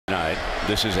Tonight,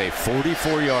 this is a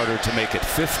 44-yarder to make it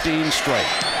 15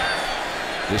 straight.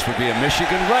 This would be a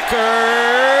Michigan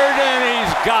record, and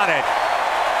he's got it.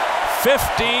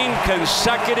 15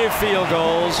 consecutive field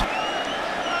goals.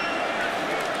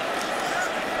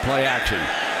 Play action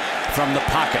from the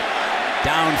pocket.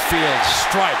 Downfield,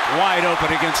 strike, wide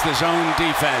open against the zone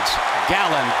defense.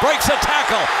 Gallen breaks a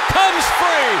tackle, comes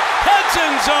free, heads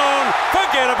in zone,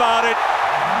 forget about it.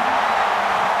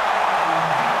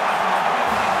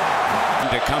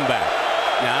 To come back.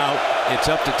 Now it's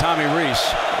up to Tommy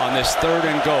Reese on this 3rd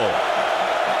and goal.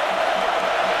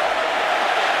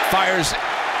 Fires,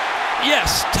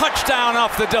 yes, touchdown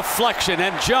off the deflection,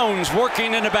 and Jones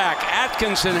working in the back.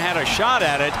 Atkinson had a shot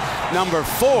at it, number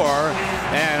 4,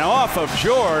 and off of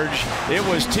George, it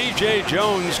was T.J.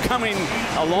 Jones coming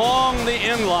along the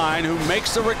inline who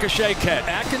makes the ricochet catch.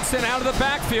 Atkinson out of the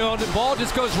backfield, the ball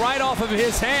just goes right off of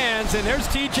his hands, and there's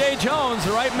T.J. Jones,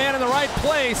 the right man in the right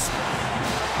place.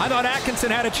 I thought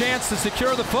Atkinson had a chance to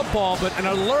secure the football, but an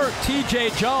alert T.J.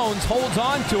 Jones holds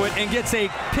on to it and gets a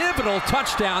pivotal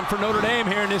touchdown for Notre Dame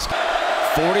here in this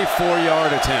 44-yard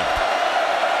attempt.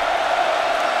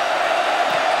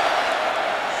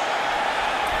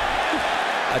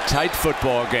 A tight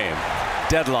football game,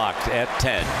 deadlocked at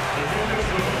 10.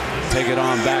 Take it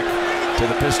on back to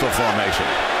the pistol formation.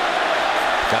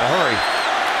 Gotta hurry.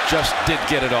 Just did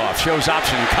get it off. Shows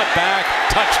option, cut back,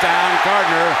 touchdown,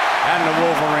 Gardner and the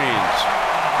Wolverines.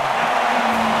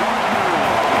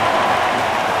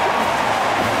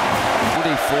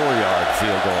 .24-yard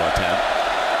field goal attempt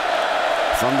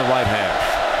from the right half.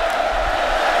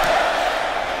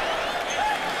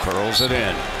 Curls it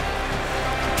in.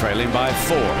 Trailing by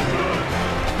 4.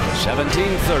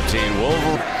 17-13,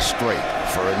 Wolverines straight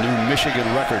for a new Michigan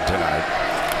record tonight.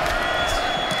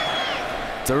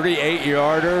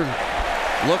 38-yarder,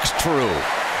 looks true.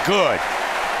 Good.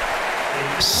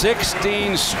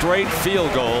 16 straight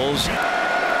field goals.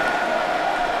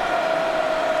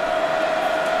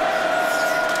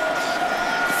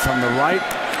 From the right,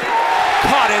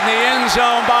 caught in the end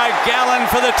zone by Gallen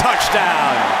for the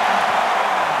touchdown.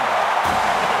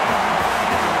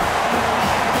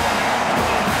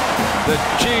 The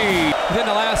G. In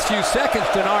the last few seconds,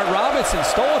 Denard Robinson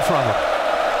stole it from him.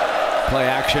 Play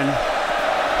action.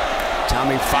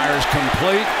 Tommy fires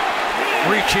complete.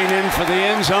 Reaching in for the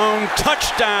end zone.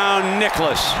 Touchdown,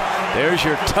 Nicholas. There's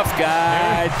your tough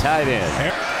guy tight end. I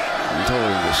told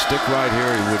him to stick right here.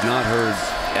 He would not hurt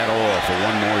at all for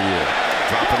one more year.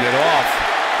 Dropping it off.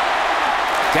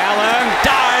 Gallen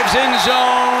dives in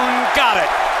zone. Got it.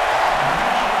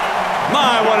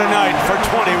 My, what a night for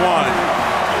 21.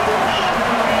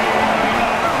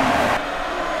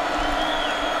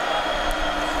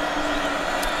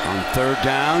 On 3rd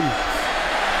down.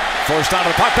 Forced out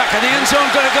of the puck, back in the end zone,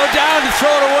 going to go down and throw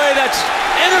it away. That's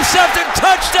intercepted.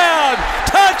 Touchdown!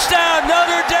 Touchdown,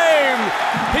 Notre Dame!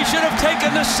 He should have taken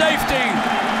the safety.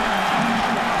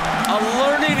 A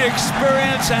learning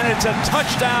experience, and it's a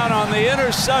touchdown on the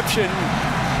interception.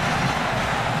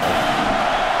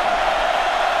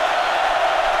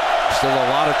 Still a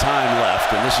lot of time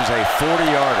left, and this is a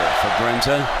 40-yarder for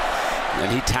Brenza,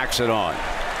 and he tacks it on.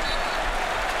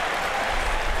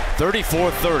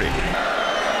 34-30.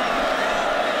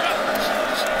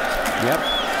 Yep.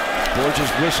 Borges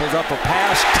whistled up a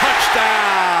pass.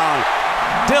 Touchdown!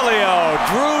 Dillio,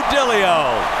 Drew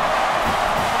Dillio.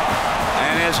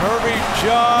 And as Herbie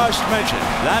just mentioned,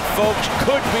 that, folks,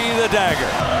 could be the dagger.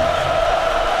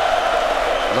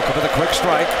 Looking for the quick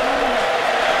strike.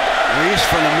 Reese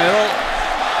from the middle.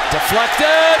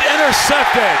 Deflected.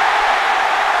 Intercepted.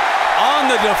 On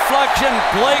the deflection,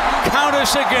 Blake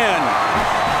Countess again.